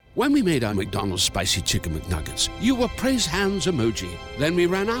When we made our McDonald's Spicy Chicken McNuggets, you were praise hands emoji. Then we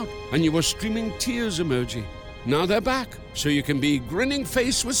ran out, and you were streaming tears emoji. Now they're back, so you can be grinning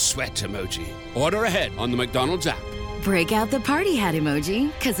face with sweat emoji. Order ahead on the McDonald's app. Break out the party hat emoji,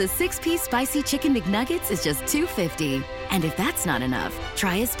 because a 6-piece Spicy Chicken McNuggets is just $2.50. And if that's not enough,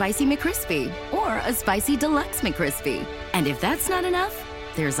 try a Spicy McCrispy or a Spicy Deluxe McCrispy. And if that's not enough,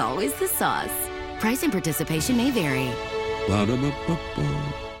 there's always the sauce. Price and participation may vary.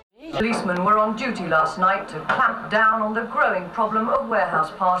 Ba-da-ba-ba-ba. Policemen were on duty last night to clamp down on the growing problem of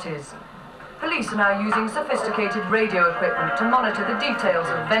warehouse parties. Police are now using sophisticated radio equipment to monitor the details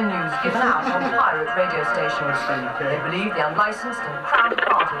of venues given out on pirate radio stations. They believe the unlicensed and crowded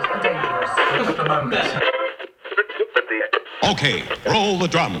parties are dangerous. Just a moment. Okay, roll the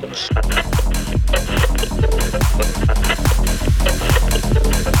drums.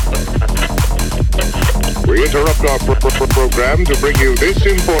 We interrupt our program to bring you this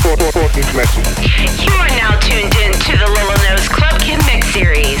important message. You are now tuned in to the LOLO Club Kid Mix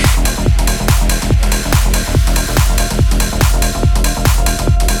Series.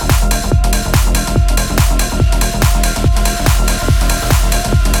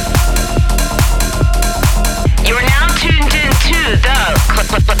 You are now tuned in to the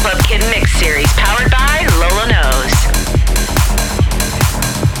Club Kid Mix Series, powered by LOLO Knows.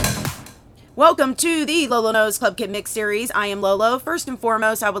 Welcome to the LOLO Club Kid Mix Series. I am Lolo. First and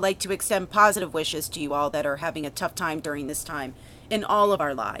foremost, I would like to extend positive wishes to you all that are having a tough time during this time in all of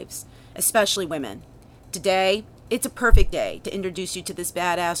our lives, especially women. Today, it's a perfect day to introduce you to this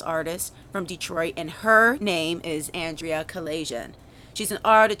badass artist from Detroit, and her name is Andrea Kalajian. She's an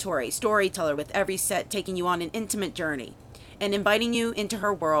auditory storyteller with every set taking you on an intimate journey and inviting you into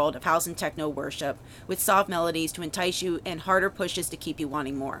her world of house and techno worship with soft melodies to entice you and harder pushes to keep you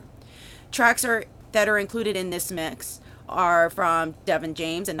wanting more. Tracks that are included in this mix are from Devon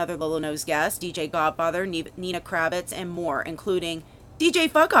James, another LOLO Knows guest, DJ Godfather, Nina Kraviz, and more, including DJ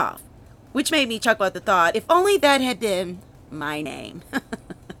Fuckoff, which made me chuckle at the thought, if only that had been my name.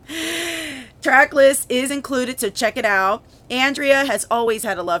 Track list is included, so check it out. Andrea has always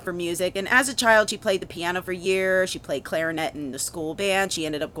had a love for music, and as a child she played the piano for years. She played clarinet in the school band. She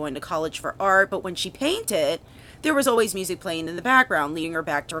ended up going to college for art, but when she painted, there was always music playing in the background, leading her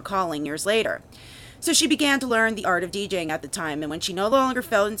back to her calling years later. So she began to learn the art of DJing at the time, and when she no longer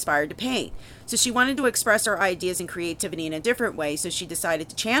felt inspired to paint. So she wanted to express her ideas and creativity in a different way, so she decided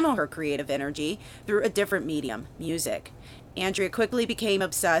to channel her creative energy through a different medium, music. Andrea quickly became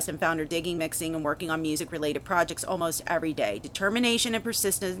obsessed and found her digging, mixing, and working on music-related projects almost every day. Determination and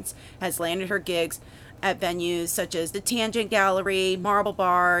persistence has landed her gigs at venues such as the Tangent Gallery, Marble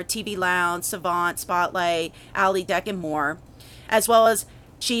Bar, TV Lounge, Savant, Spotlight, Alley Deck, and more. As well as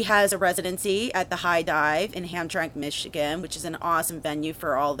she has a residency at the High Dive in Hamtramck, Michigan, which is an awesome venue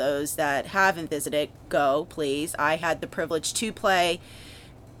for all those that haven't visited. Go, please. I had the privilege to play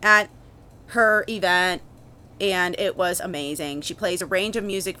at her event, and it was amazing. She plays a range of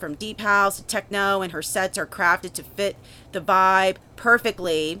music from deep house to techno, and her sets are crafted to fit the vibe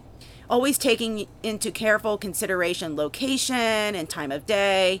perfectly, always taking into careful consideration location and time of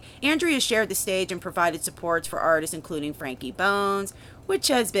day. Andrea shared the stage and provided supports for artists including Frankie Bones, which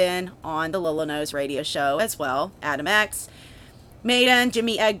has been on the LOLO Knows radio show as well, Adam X, Maiden,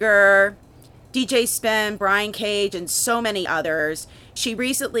 Jimmy Edgar, DJ Spin, Brian Cage, and so many others. She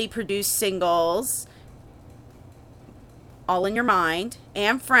recently produced singles All in Your Mind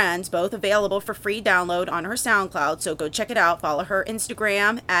and Friends, both available for free download on her SoundCloud, so go check it out. Follow her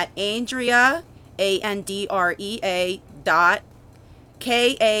Instagram at Andrea, Andrea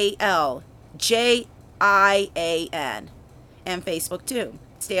 .KALJIAN, and Facebook too.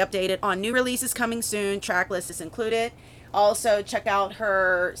 Stay updated on new releases coming soon. Track list is included. Also, check out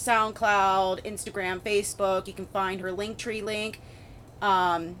her SoundCloud, Instagram, Facebook. You can find her Linktree link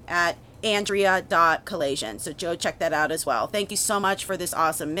at Andrea.Kalajian. So Joe, check that out as well. Thank you so much for this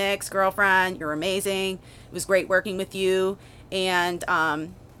awesome mix, girlfriend. You're amazing. It was great working with you and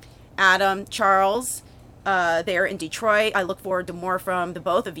Adam, Charles, there in Detroit. I look forward to more from the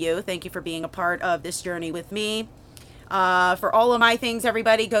both of you. Thank you for being a part of this journey with me. For all of my things,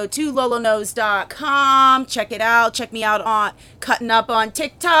 everybody, go to loloknows.com. Check it out. Check me out on Cutting Up on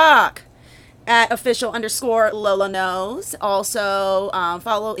TikTok at official_LOLO_Knows. Also,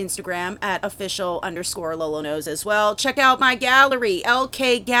 follow Instagram at official_LOLO Knows as well. Check out my gallery,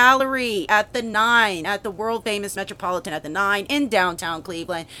 LK Gallery at the 9, at the world famous Metropolitan at the 9 in downtown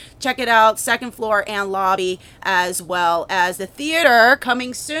Cleveland. Check it out, second floor and lobby, as well as the theater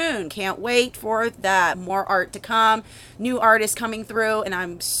coming soon. Can't wait for that. More art to come, new artists coming through, and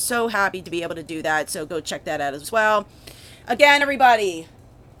I'm so happy to be able to do that. So go check that out as well. Again, everybody,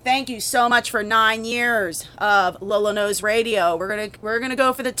 Thank you so much for 9 years of LOLO Knows Radio. We're gonna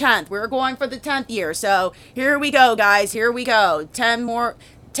go for the 10th. We're going for the 10th year. So here we go, guys. Here we go. 10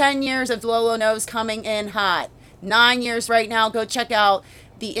 years of LOLO Knows coming in hot. 9 years right now. Go check out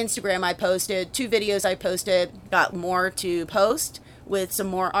the Instagram I posted. 2 videos I posted. Got more to post with some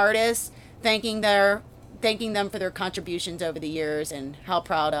more artists. Thanking them for their contributions over the years and how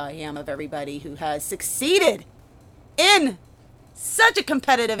proud I am of everybody who has succeeded in such a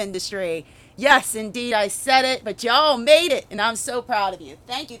competitive industry. Yes, indeed, I said it, but y'all made it, and I'm so proud of you.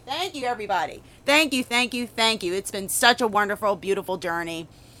 Thank you, everybody. Thank you. It's been such a wonderful, beautiful journey.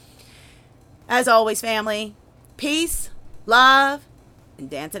 As always, family, peace, love, and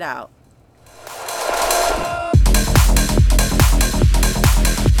dance it out.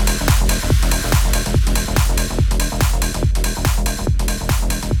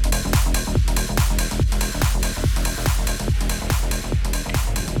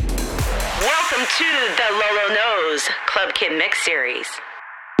 Welcome to the LOLO Knows Club Kid Mix Series.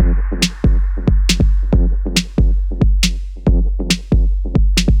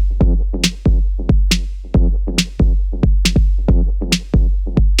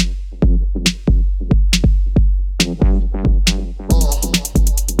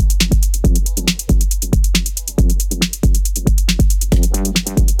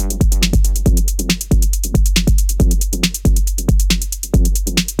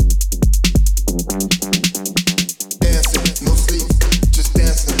 Dancing, no sleep, just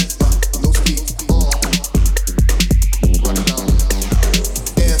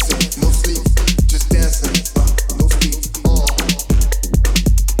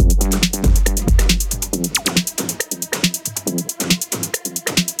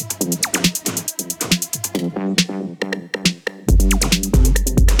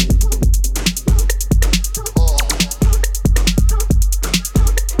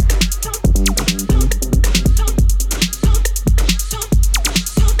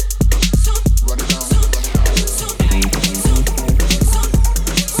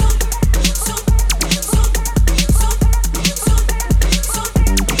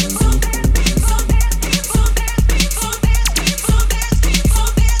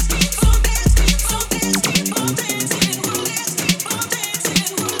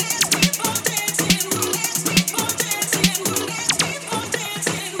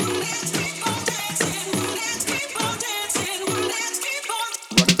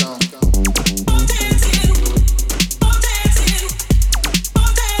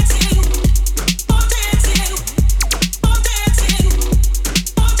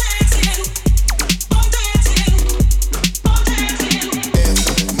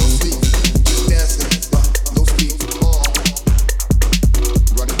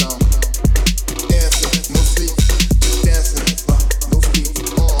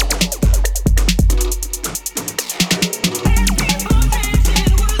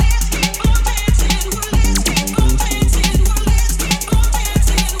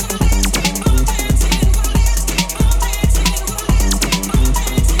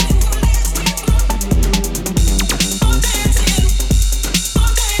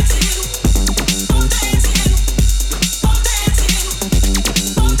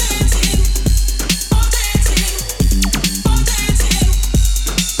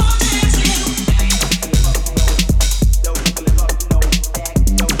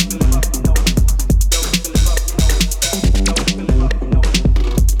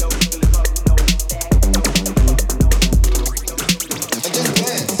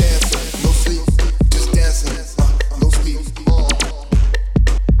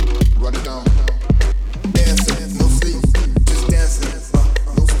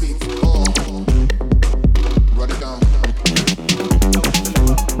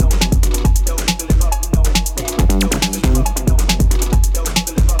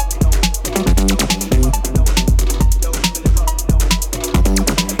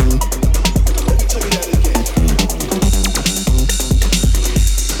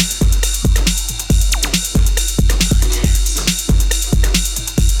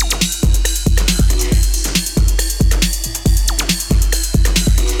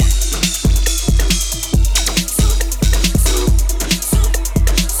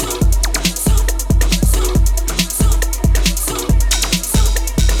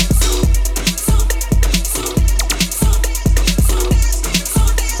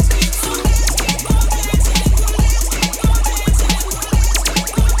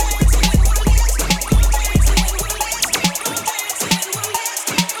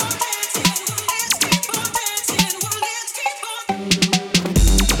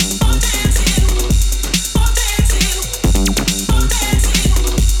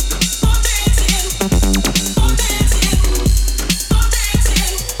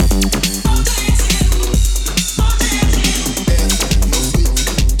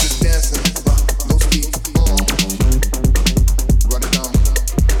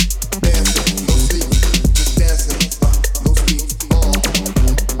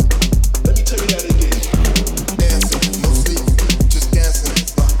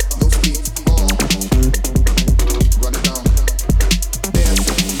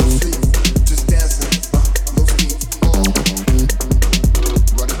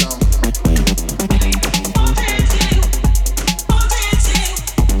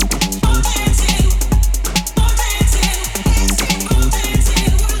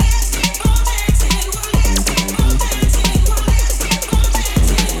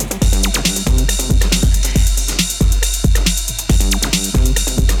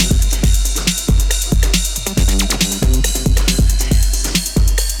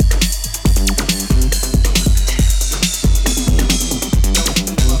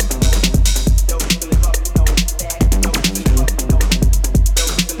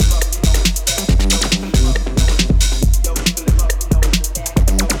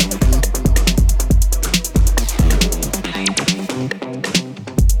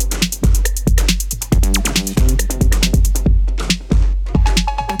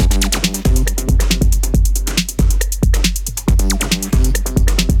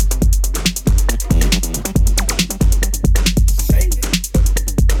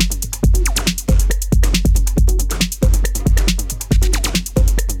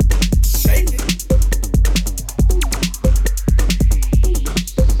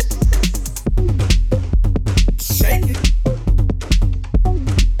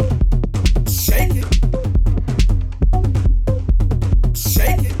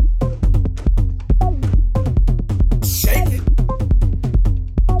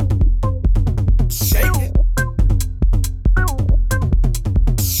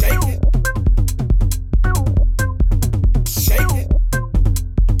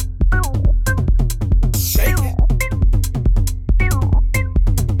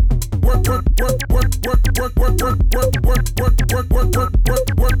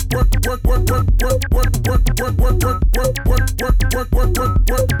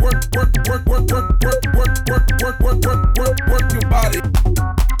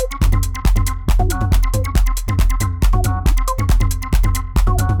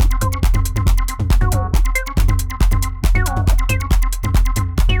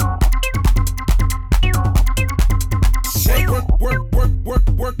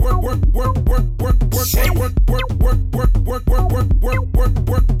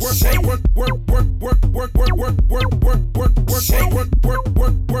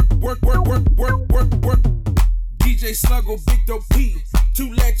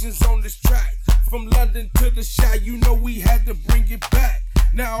legends on this track. From London to the Shy, you know we had to bring it back.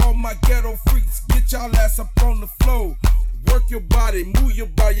 Now all my ghetto freaks, get y'all ass up on the floor. Work your body, move your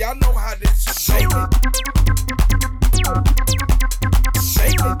body, y'all know how this shit shake it.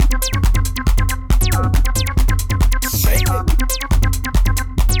 Shake it. Shake it.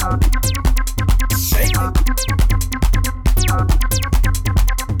 Shake it.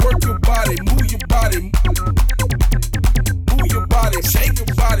 Work your body, move your body. Move your body, shake your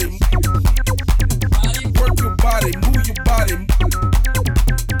body. Work your body, move your body.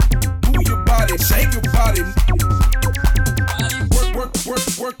 Move your body, shake your body. Work, work, work,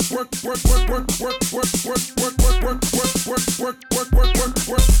 work, work, work, work, work, work, work, work, work, work, work, work, work, work,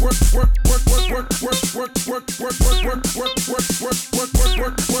 work, work, work,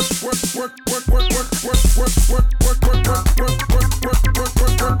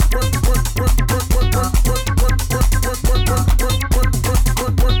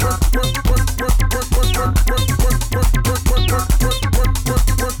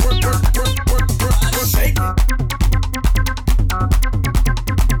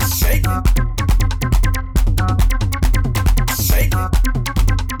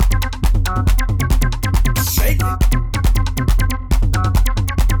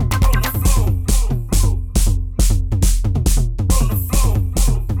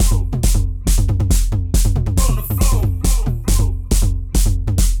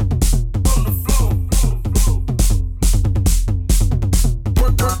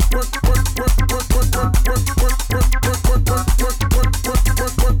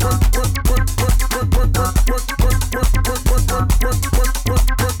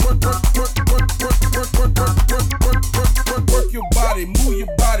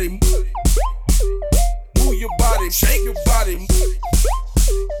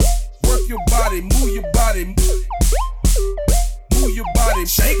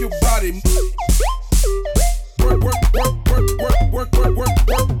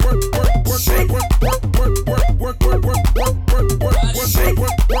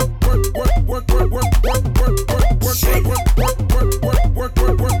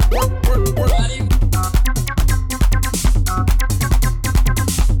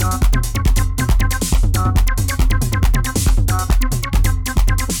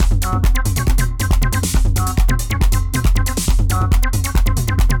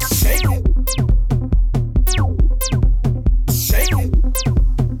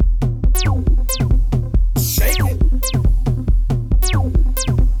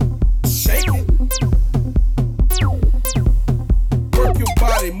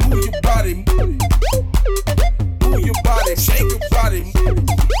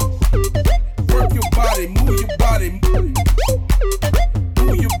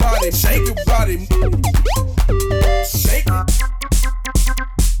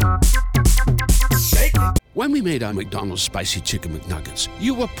 When we made our McDonald's Spicy Chicken McNuggets,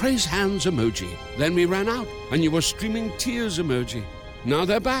 you were praise hands emoji. Then we ran out, and you were streaming tears emoji. Now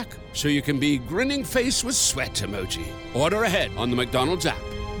they're back, so you can be grinning face with sweat emoji. Order ahead on the McDonald's app.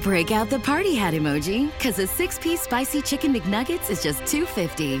 Break out the party hat emoji, because a 6-piece Spicy Chicken McNuggets is just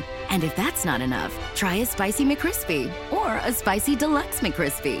 $2.50. And if that's not enough, try a Spicy McCrispy or a Spicy Deluxe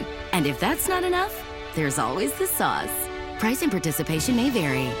McCrispy. And if that's not enough, there's always the sauce. Price and participation may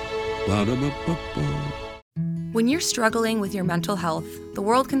vary. Ba-da-ba-ba-ba. When you're struggling with your mental health, the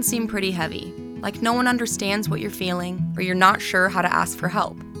world can seem pretty heavy, like no one understands what you're feeling, or you're not sure how to ask for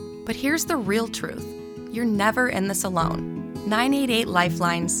help. But here's the real truth. You're never in this alone. 988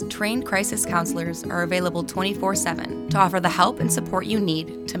 Lifeline's trained crisis counselors are available 24/7 to offer the help and support you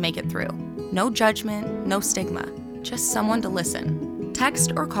need to make it through. No judgment, no stigma, just someone to listen.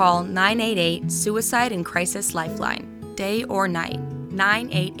 Text or call 988 Suicide and Crisis Lifeline, day or night.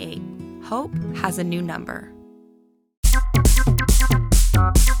 988. Hope has a new number.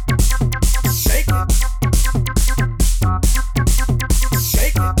 Shake it.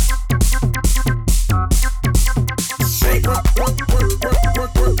 Shake it.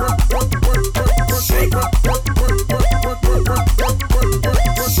 Shake it.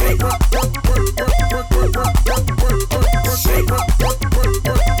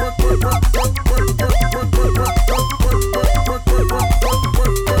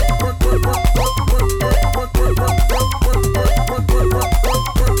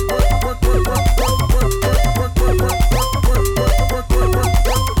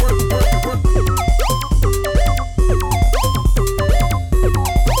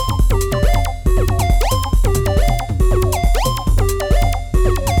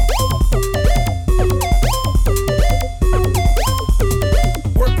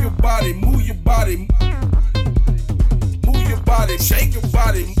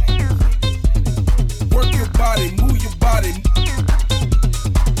 body, move your body.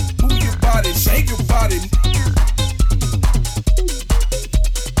 Move your body, shake your body.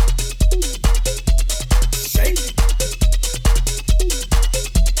 Shake it.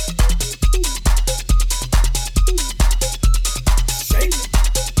 Shake it.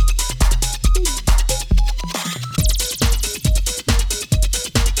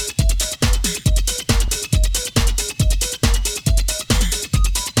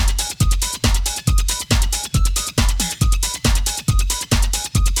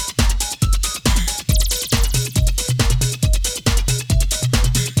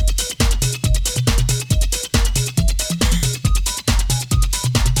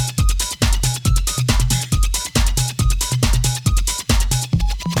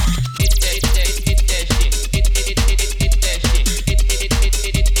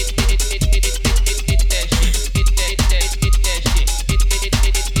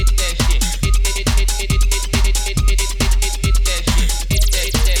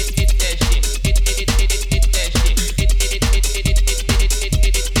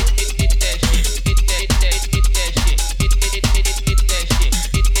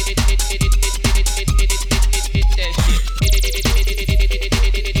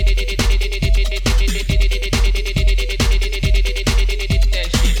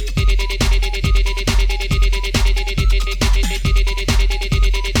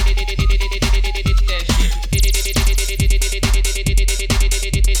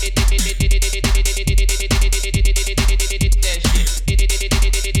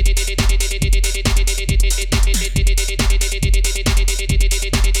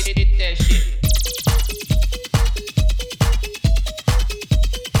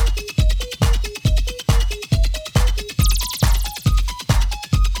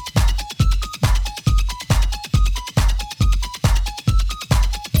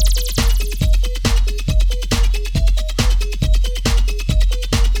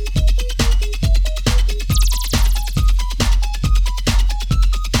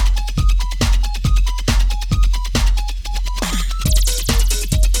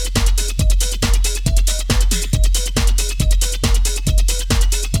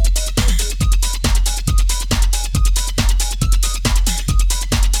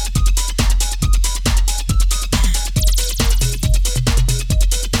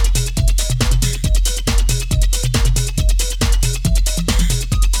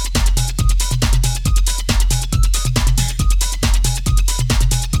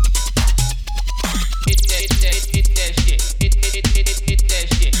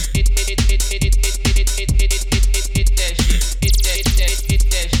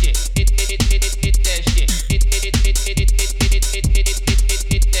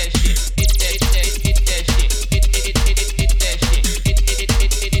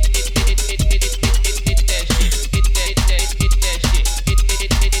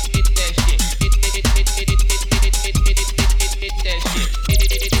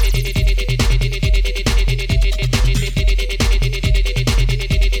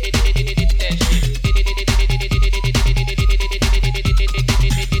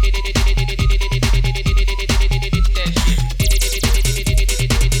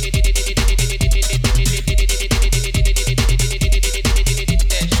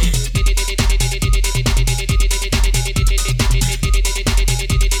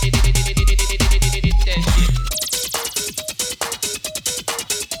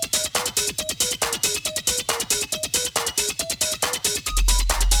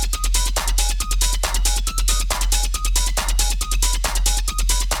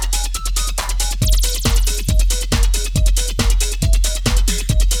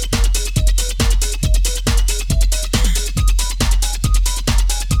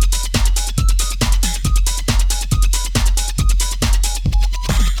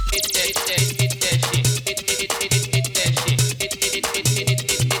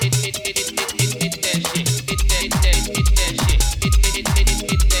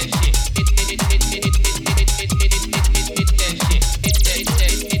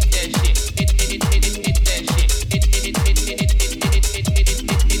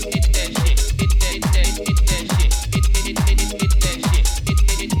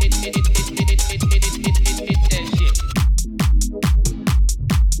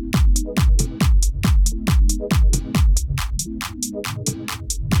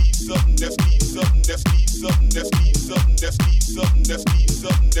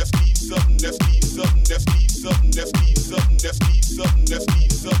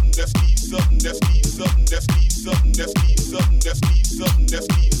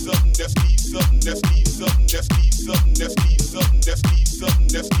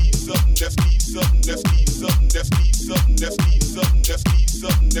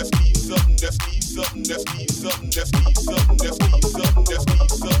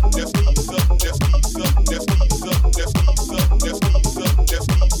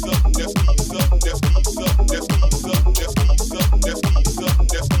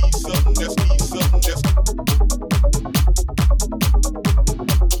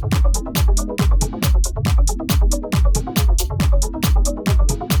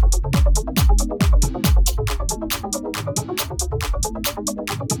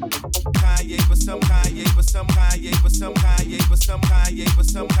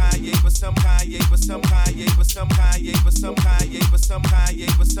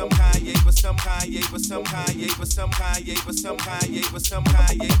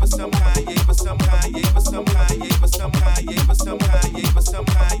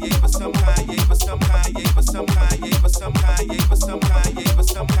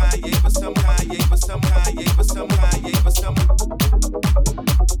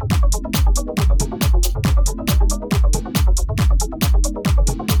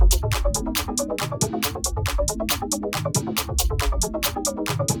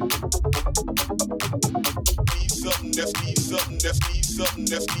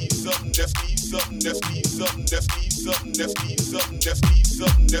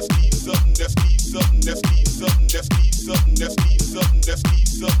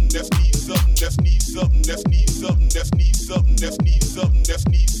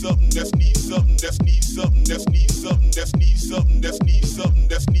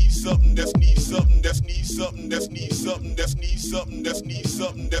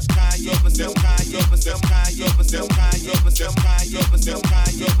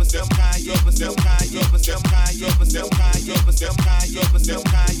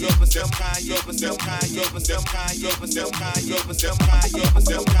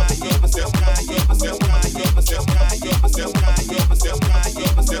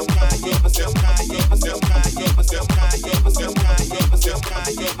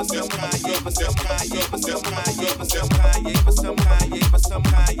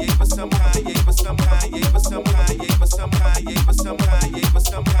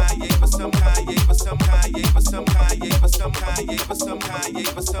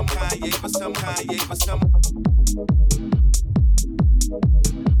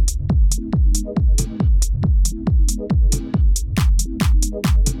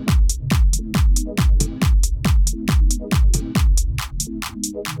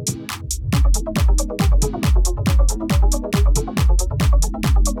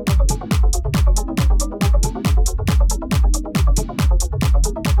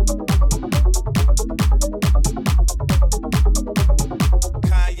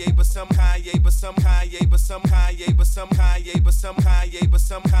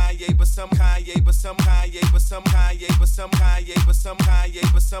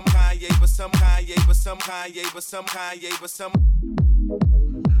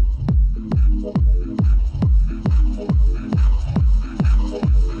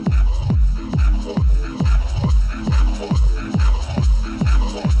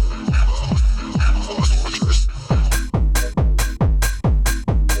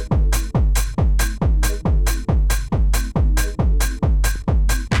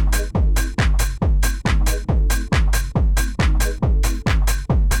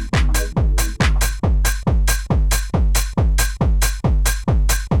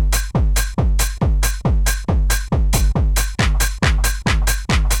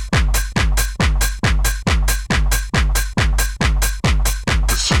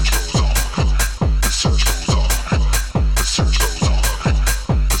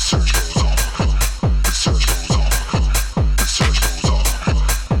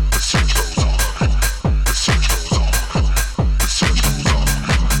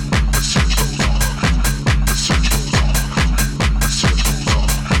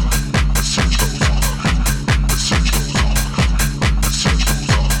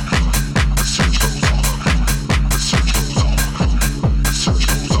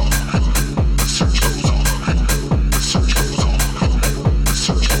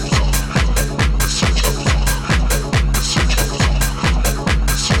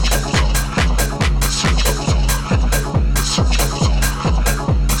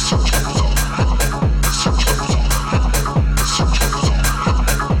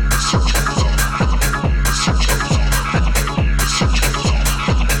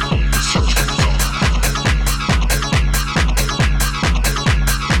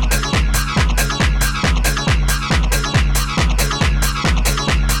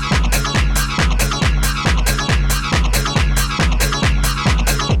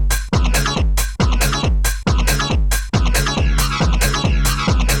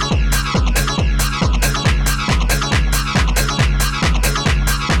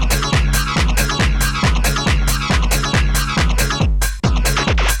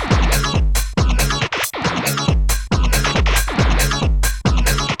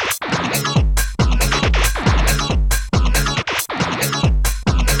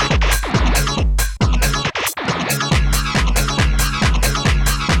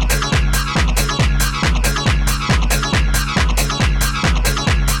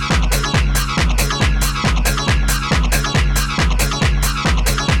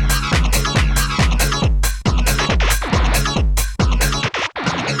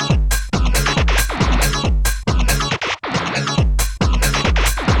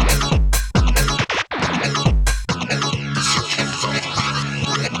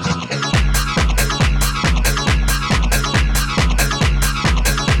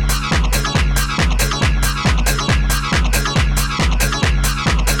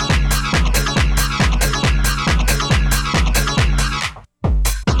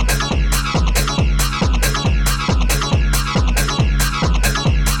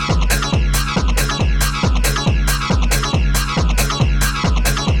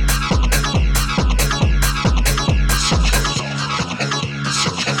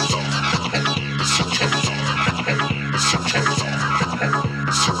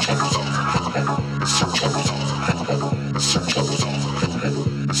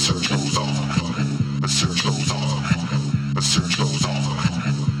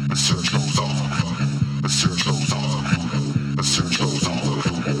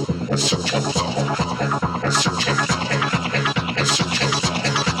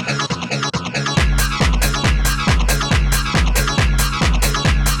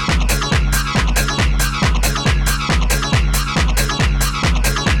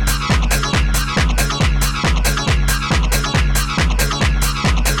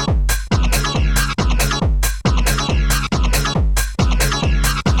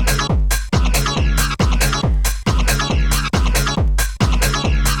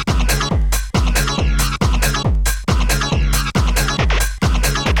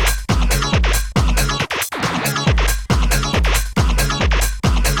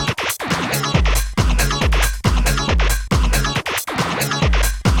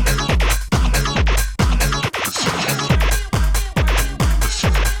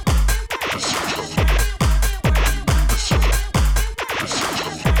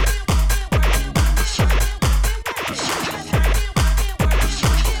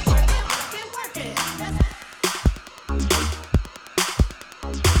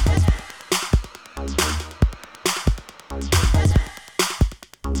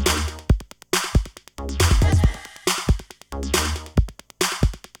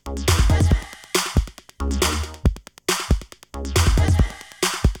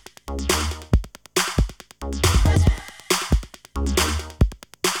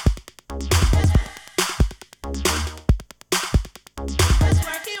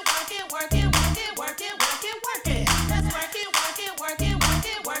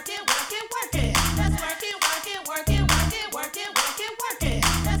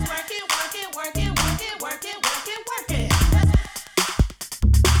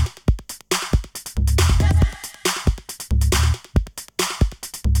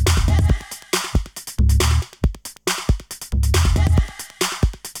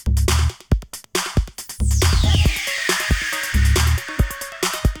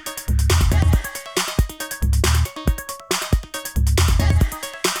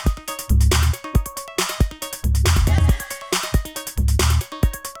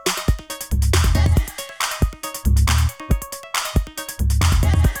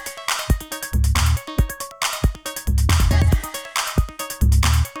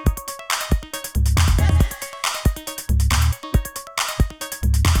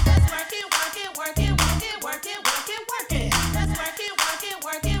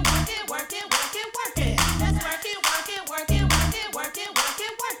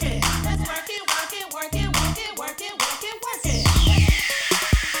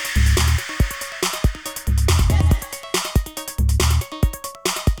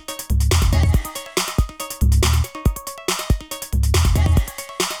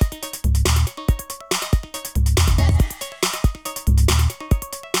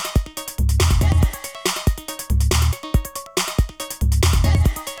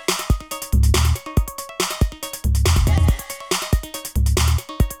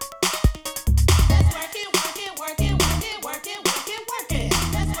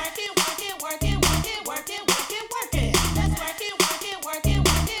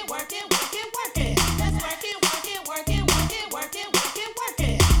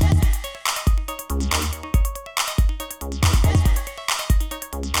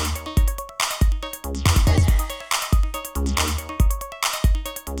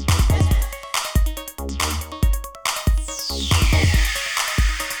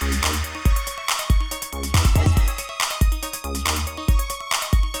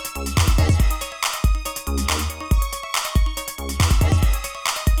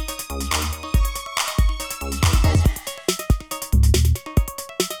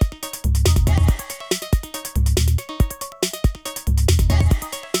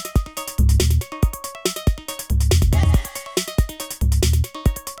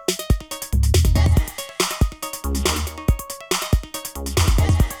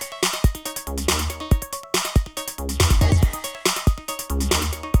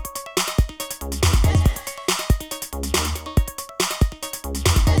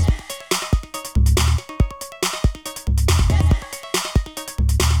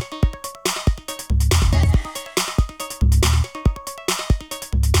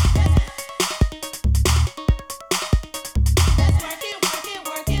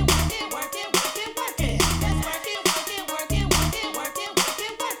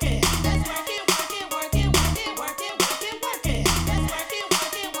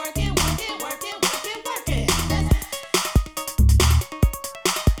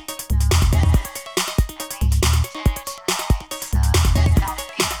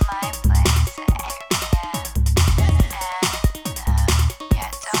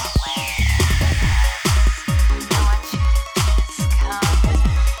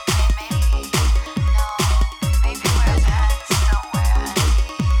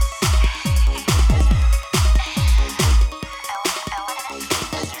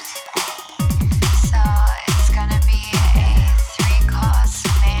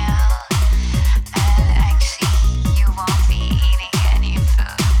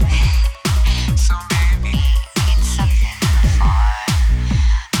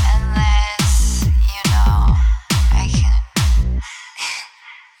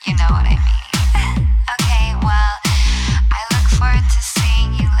 You know what I mean. Okay, well, I look forward to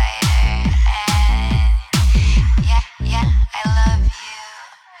seeing you later. And yeah, I love you.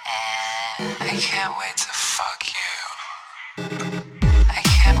 And I can't wait to fuck you. I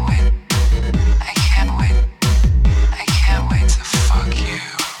can't wait. I can't wait. I can't wait to fuck you.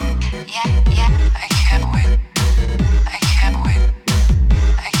 Yeah. I can't wait. I can't wait.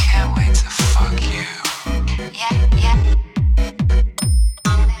 I can't wait to fuck you. Yeah.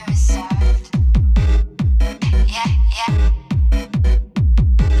 Never sorry.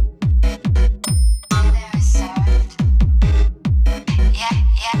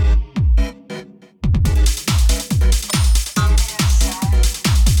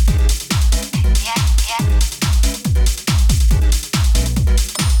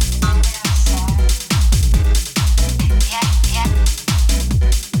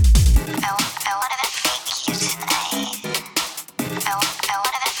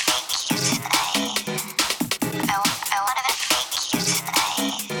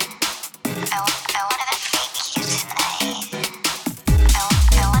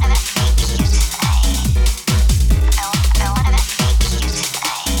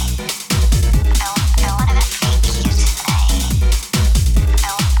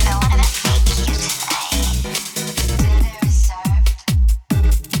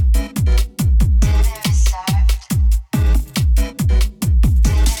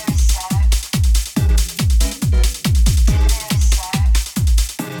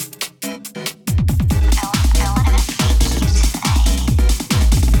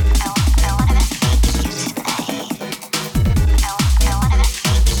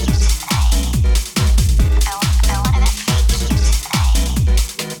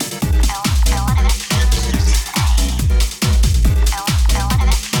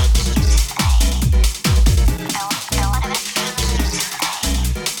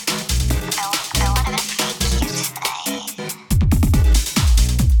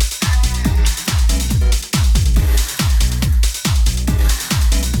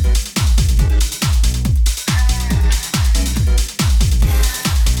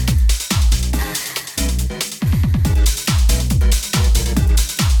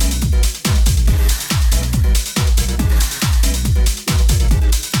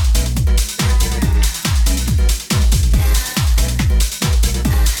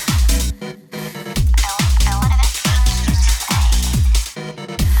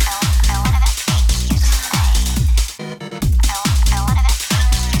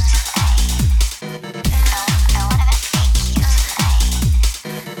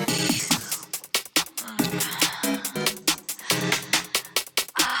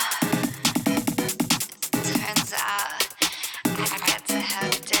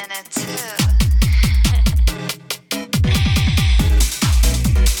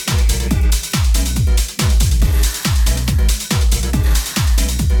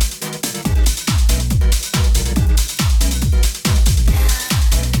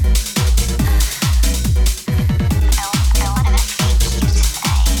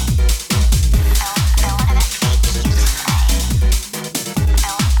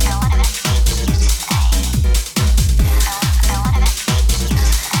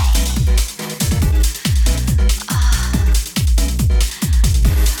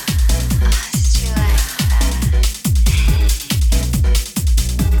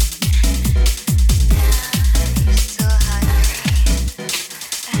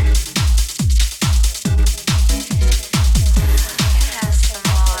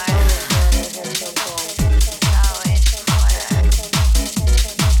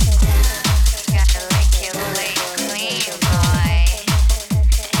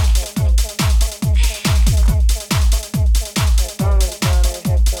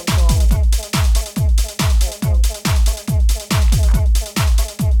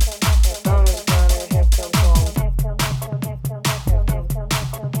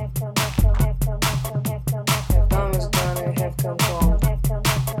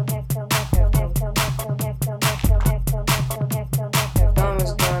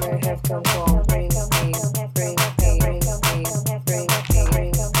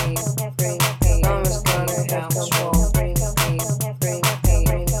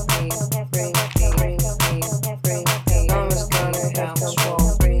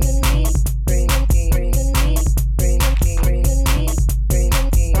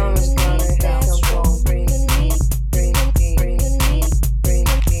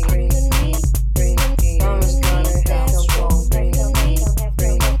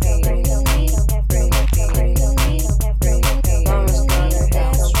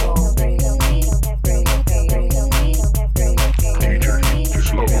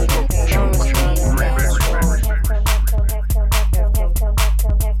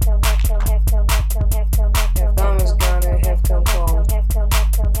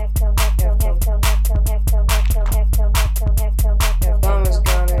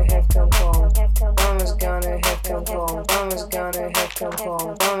 come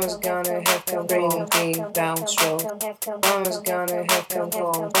home. Mama's gonna have come bring big bounce roll. Mama's gonna have come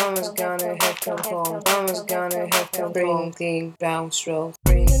home. Mama's gonna have come home. Mama's gonna have come bring big bounce roll.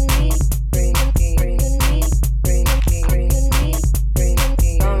 Bring bring bring bring bring bring.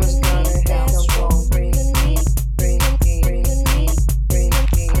 Mama's gonna have come home. Bring bring bring bring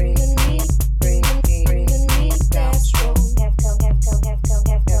bring bring bounce roll.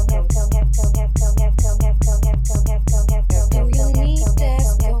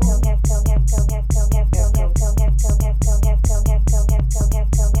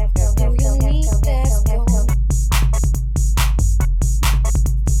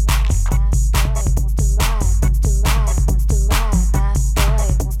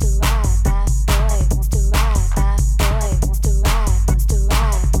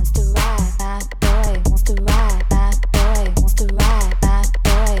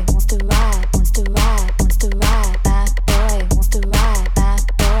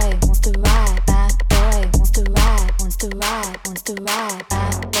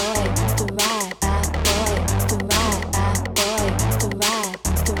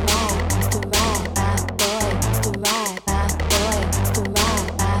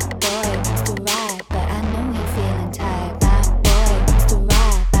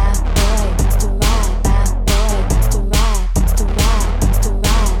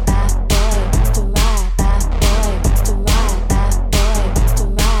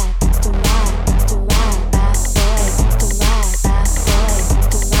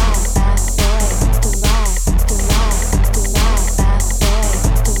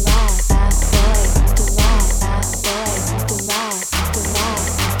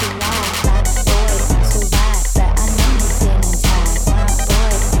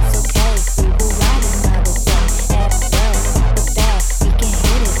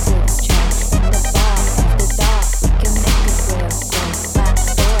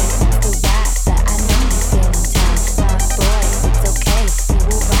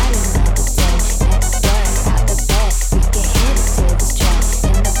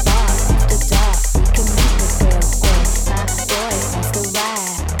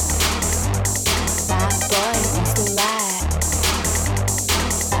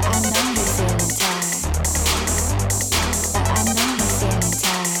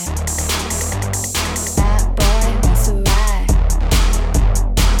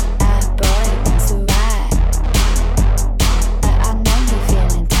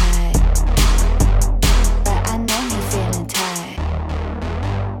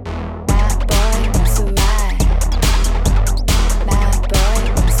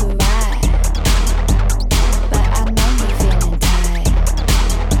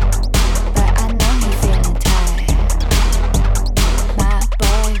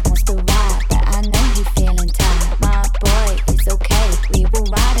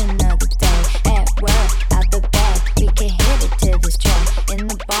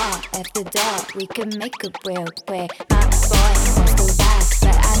 We can make it real quick. My boy wants to ride,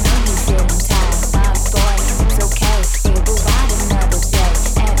 but I know he's feeling tired. My boy, it's okay, we will ride another day.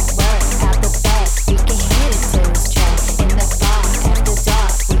 At work, out the bed, we can hit it till it's track. In the bar, after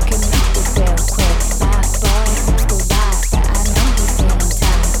dark, we can make it real quick. My boy wants to ride, but I know he's feeling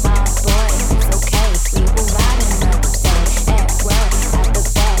tired. My boy, it's okay, we will ride another day. At work, out the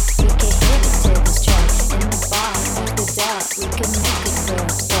bed, we can hit it till it's track. In the bar, after dark, we can make it real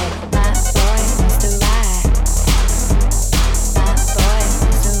quick. My boy wants to ride.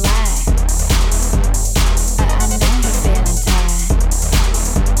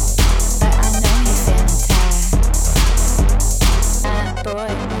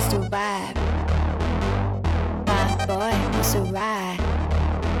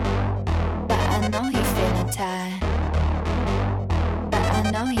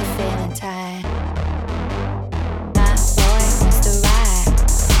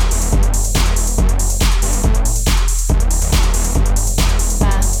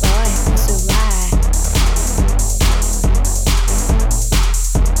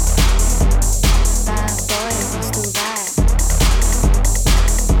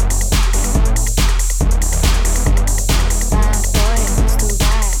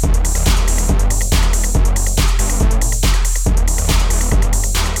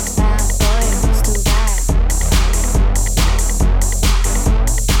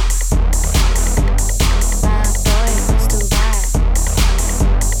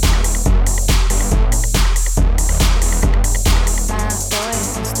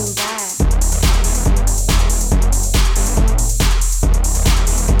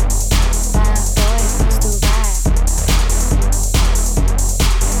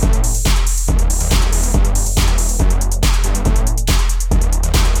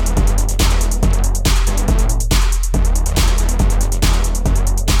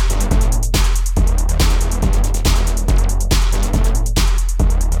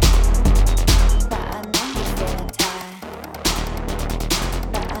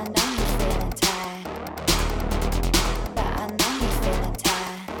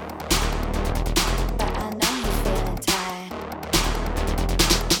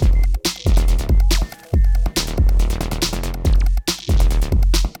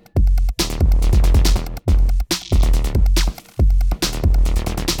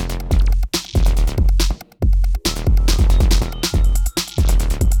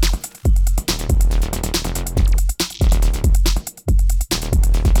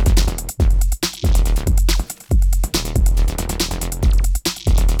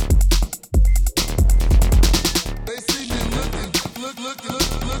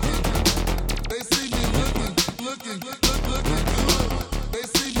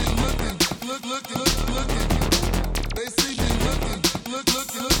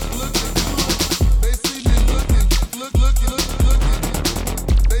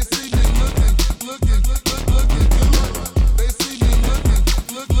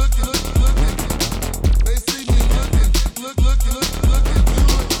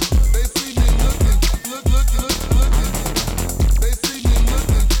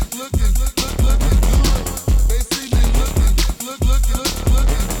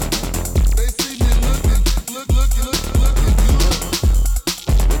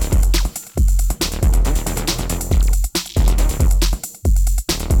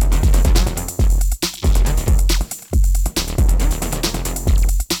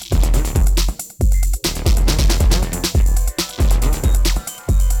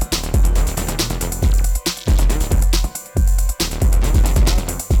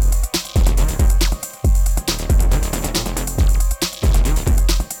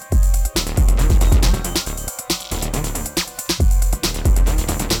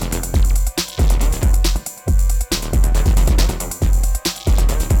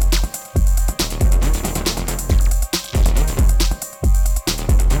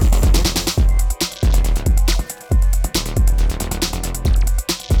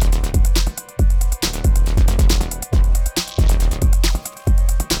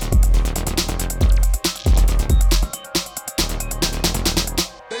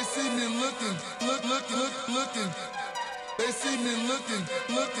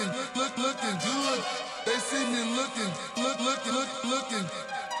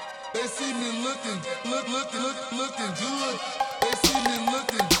 They see me looking good.